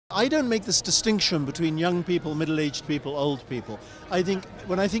I don't make this distinction between young people, middle-aged people, old people. I think,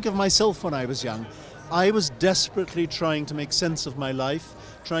 when I think of myself when I was young, I was desperately trying to make sense of my life,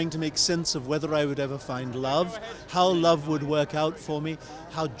 trying to make sense of whether I would ever find love, how love would work out for me,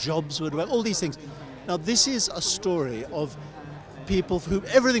 how jobs would work, all these things. Now, this is a story of people for whom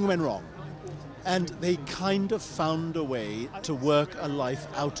everything went wrong, and they kind of found a way to work a life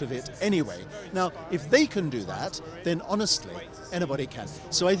out of it anyway. Now, if they can do that, then honestly, anybody can.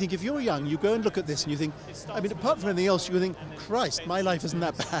 So I think if you're young, you go and look at this and you think, I mean, apart from anything else, you think, Christ, my life isn't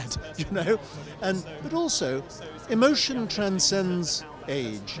that bad, you know? But also, emotion transcends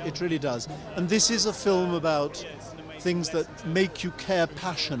age, it really does. And this is a film about things that make you care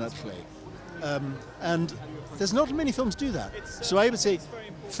passionately. And there's not many films do that. So I would say,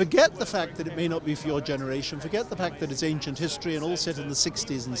 forget the fact that it may not be for your generation, forget the fact that it's ancient history and all set in the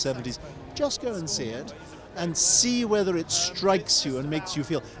 60s and 70s. Just go and see it and see whether it strikes you and makes you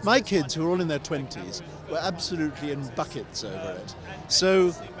feel. My kids, who are all in their 20s, were absolutely in buckets over it.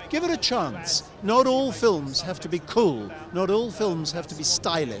 So give it a chance. Not all films have to be cool. Not all films have to be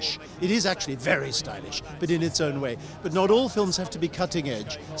stylish. It is actually very stylish, but in its own way. But not all films have to be cutting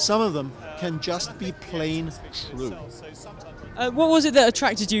edge. Some of them can just be plain true. What was it that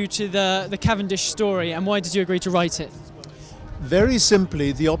attracted you to the Cavendish story, and why did you agree to write it? Very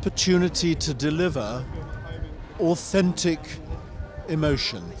simply, the opportunity to deliver authentic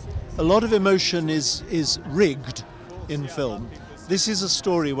emotion. A lot of emotion is rigged in film. This is a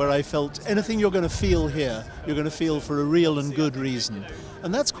story where I felt anything you're going to feel here, you're going to feel for a real and good reason.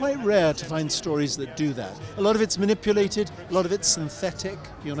 And that's quite rare to find stories that do that. A lot of it's manipulated, a lot of it's synthetic,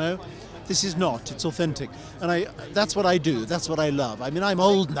 you know. This is not, it's authentic. And that's what I do, that's what I love. I mean, I'm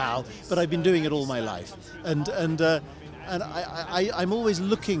old now, but I've been doing it all my life. And I'm always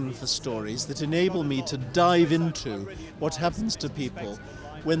looking for stories that enable me to dive into what happens to people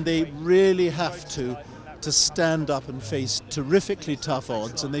when they really have to stand up and face terrifically tough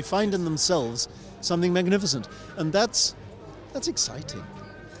odds, and they find in themselves something magnificent. And that's exciting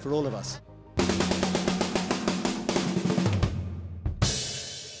for all of us.